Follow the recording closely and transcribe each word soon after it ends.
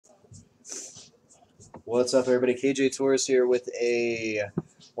What's up, everybody? kjtorris here with a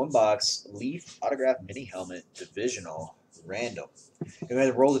one-box Leaf autograph mini helmet divisional random. Go ahead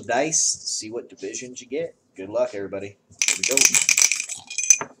and roll the dice to see what divisions you get. Good luck, everybody. Here we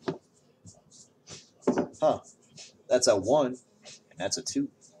go. Huh. That's a 1, and that's a 2.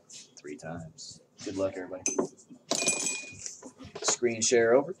 3 times. Good luck, everybody. Screen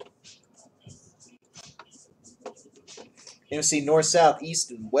share over. AFC North, South,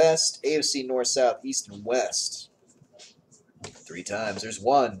 East, and West. AFC North, South, East, and West. 3 times. There's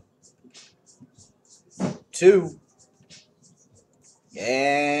 1, 2,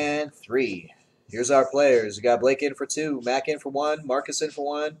 and 3. Here's our players. We got Blake in for 2, Mac in for 1, Marcus in for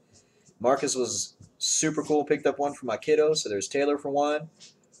 1. Marcus was super cool, picked up 1 for my kiddo, so there's Taylor for 1,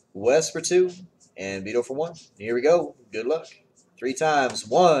 Wes for 2, and Vito for 1. Here we go. Good luck. 3 times.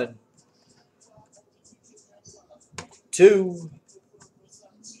 1, 2,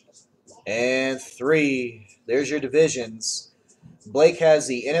 and 3. There's your divisions. Blake has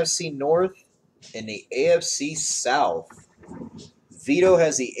the NFC North and the AFC South. Vito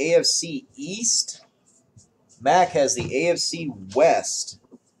has the AFC East. Mac has the AFC West.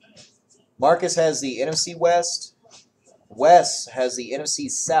 Marcus has the NFC West. Wes has the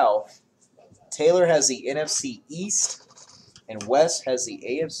NFC South. Taylor has the NFC East. And Wes has the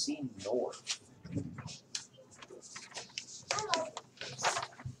AFC North.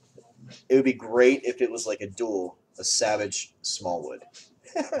 It would be great if it was like a duel, a Savage Smallwood.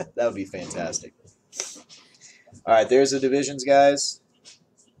 That would be fantastic. All right, there's the divisions, guys.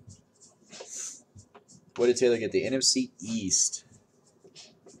 What did Taylor get? The NFC East.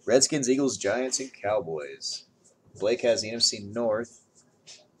 Redskins, Eagles, Giants, and Cowboys. Blake has the NFC North.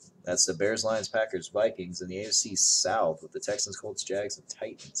 That's the Bears, Lions, Packers, Vikings. And the AFC South with the Texans, Colts, Jags, and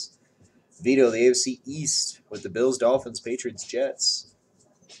Titans. Vito, the AFC East with the Bills, Dolphins, Patriots, Jets.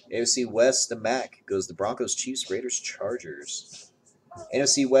 AFC West, the Mac goes the Broncos, Chiefs, Raiders, Chargers.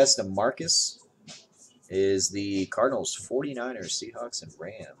 NFC West, the Marcus is the Cardinals, 49ers, Seahawks, and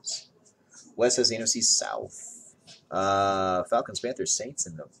Rams. West has the NFC South. Falcons, Panthers, Saints,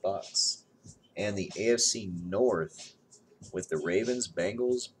 and the Bucks. And the AFC North with the Ravens,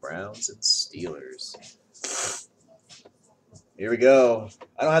 Bengals, Browns, and Steelers. Here we go.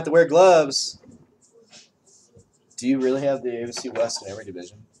 I don't have to wear gloves. Do you really have the AFC West in every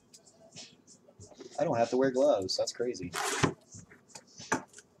division? I don't have to wear gloves. That's crazy.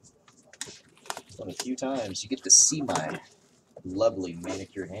 One a few times. You get to see my lovely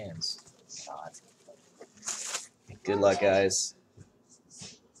manicured hands. God. Good luck, guys.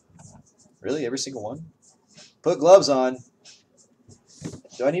 Really? Every single one? Put gloves on.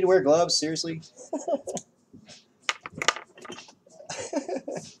 Do I need to wear gloves? Seriously?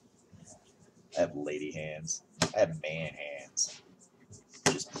 I have lady hands. I have man hands.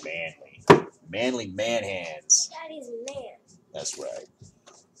 Just manly. Manly man hands. Daddy's a man. That's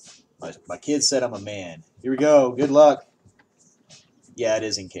right. My kid said I'm a man. Here we go. Good luck. Yeah, it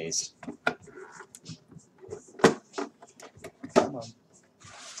is encased. Come on.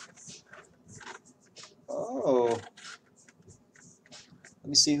 Oh. Let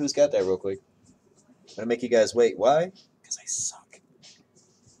me see who's got that real quick. I'm going to make you guys wait. Why? Because I suck.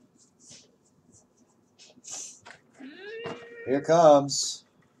 Here it comes.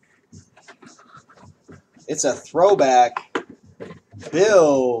 It's a throwback.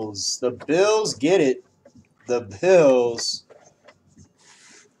 Bills. The Bills get it. The Bills.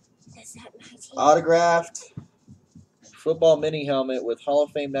 Autographed football mini helmet with Hall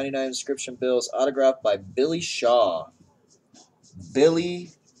of Fame 99 inscription Bills. Autographed by Billy Shaw.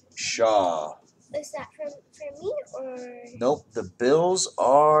 Billy Shaw. Is that for me or? Nope. The Bills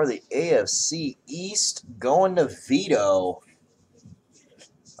are the AFC East going to Vito.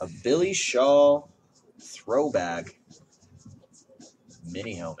 A Billy Shaw throwback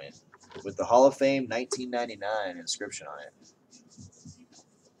mini helmet with the Hall of Fame 1999 inscription on it.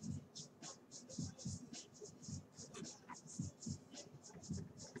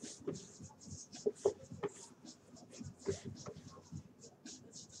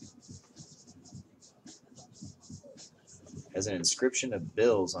 Has an inscription of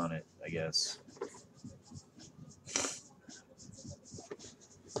Bills on it, I guess.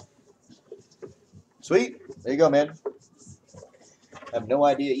 Sweet. There you go, man. I have no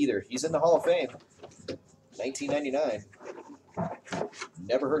idea either. He's in the Hall of Fame. 1999.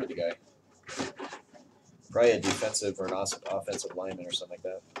 Never heard of the guy. Probably a defensive or an offensive lineman or something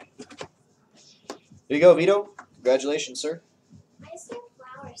like that. There you go, Vito. Congratulations, sir.